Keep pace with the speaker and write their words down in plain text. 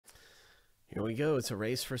Here we go. It's a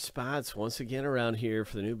race for spots once again around here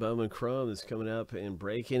for the new Bowman Chrome that's coming up and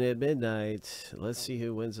breaking at midnight. Let's see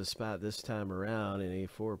who wins a spot this time around in a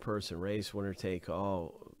four-person race,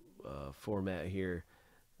 winner-take-all format here.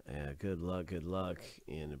 Good luck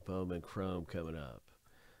in Bowman Chrome coming up.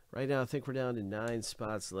 Right now, I think we're down to 9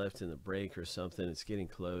 spots left in the break or something. It's getting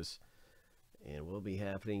close, and will be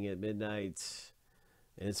happening at midnight.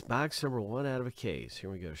 And it's box number 1 out of a case.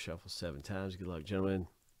 Here we go. Shuffle 7 times. Good luck, gentlemen.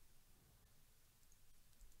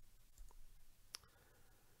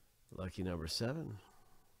 Lucky number 7.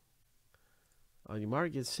 On your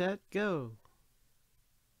mark, get set, go.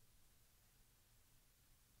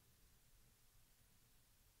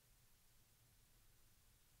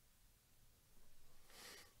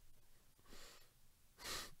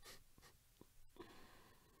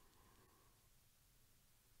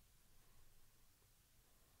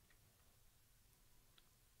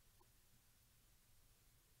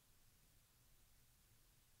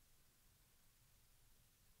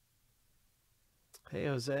 Hey,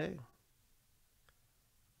 Jose.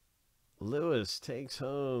 Lewis takes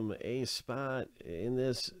home a spot in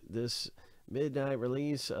this midnight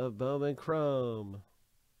release of Bowman Chrome.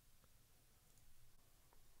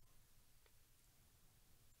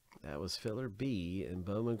 That was filler B in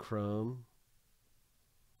Bowman Chrome.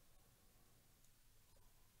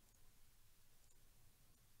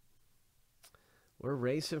 We're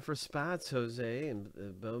racing for spots, Jose, in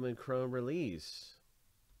the Bowman Chrome release.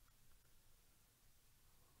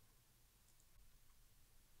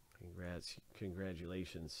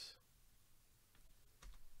 Congratulations.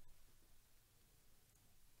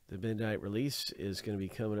 The midnight release is going to be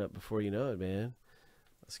coming up before you know it, man.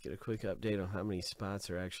 Let's get a quick update on how many spots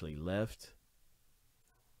are actually left.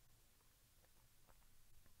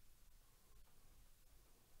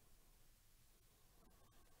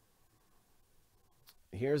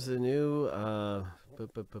 Here's the new,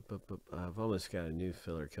 I've almost got a new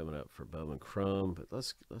filler coming up for Bowman Chrome, but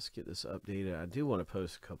let's get this updated. I do want to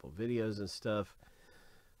post a couple videos and stuff,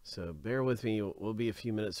 so bear with me. We'll be a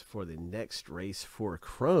few minutes before the next race for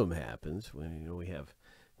Chrome happens. When we have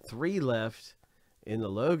 3 left in the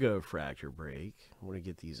logo fracture break. I want to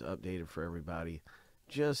get these updated for everybody.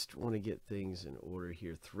 Just want to get things in order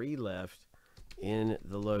here. 3 left in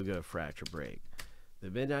the logo fracture break.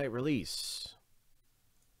 The midnight release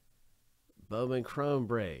Bowman Chrome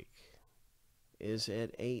break is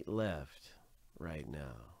at 8 left right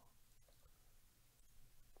now.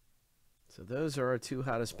 So those are our 2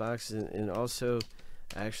 hottest boxes, and also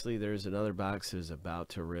actually there's another box that is about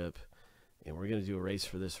to rip, and we're going to do a race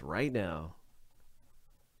for this right now.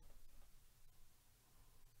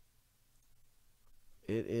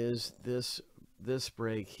 It is this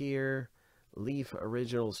break here, Leaf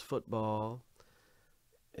Originals Football,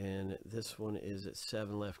 and this one is at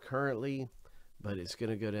 7 left currently. But it's going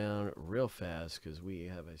to go down real fast because we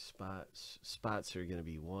have a spots are going to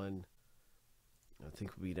be 1. I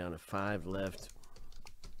think we'll be down to 5 left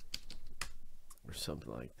or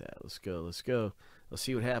something like that. Let's go. Let's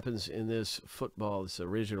see what happens in this football, this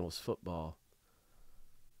Originals Football.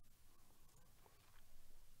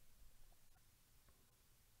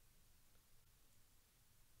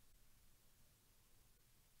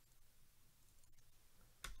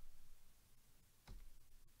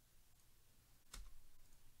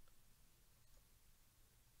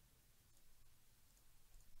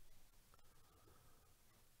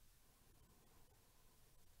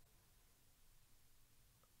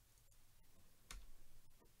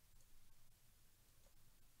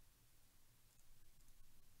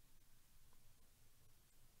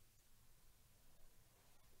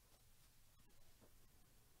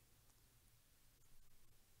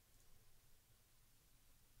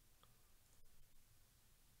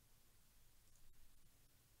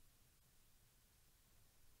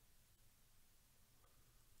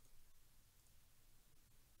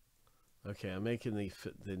 Okay, I'm making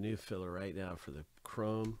the new filler right now for the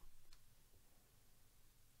Chrome.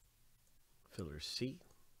 Filler C.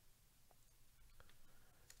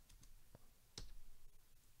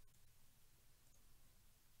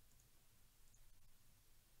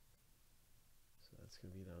 So that's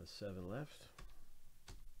going to be down to 7 left.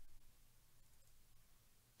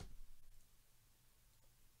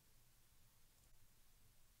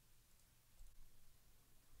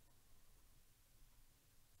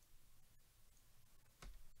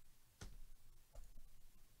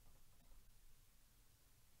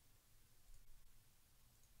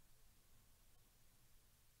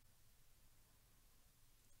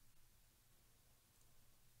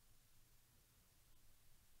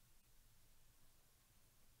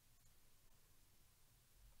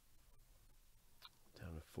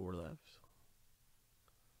 Down to 4 left.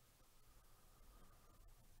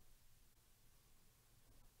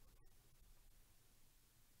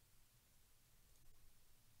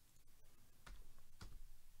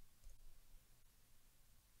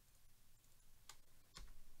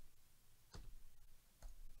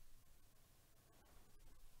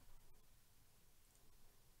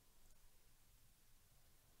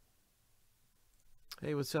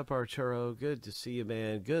 Hey, what's up, Arturo? Good to see you,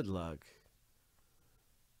 man. Good luck.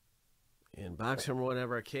 And box number one of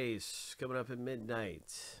our case coming up at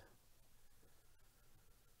midnight.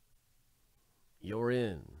 You're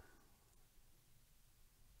in.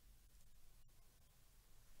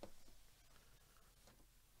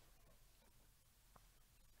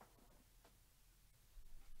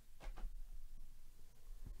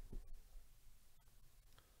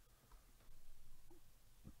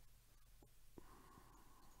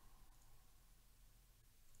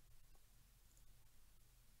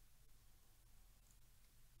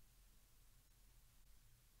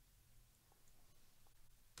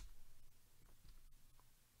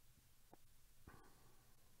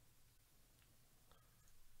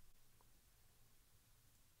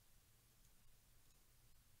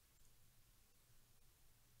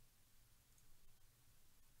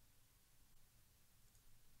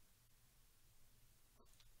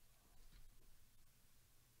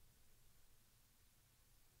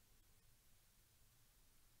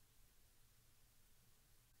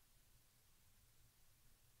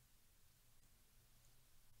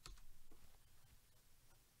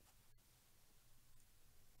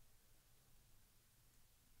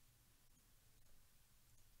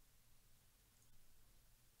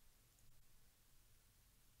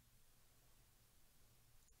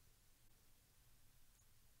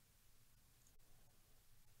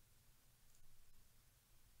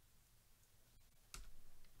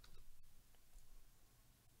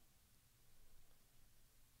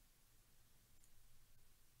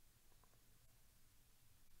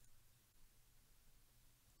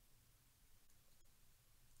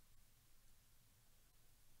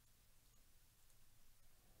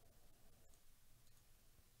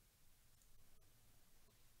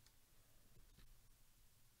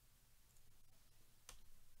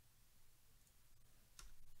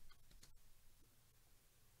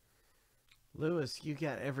 Lewis, you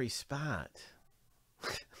got every spot.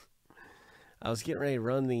 I was getting ready to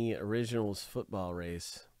run the originals football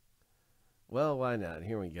race. Well, why not?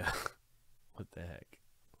 Here we go. What the heck?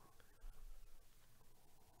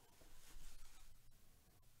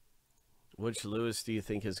 Which Lewis do you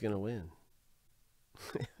think is going to win?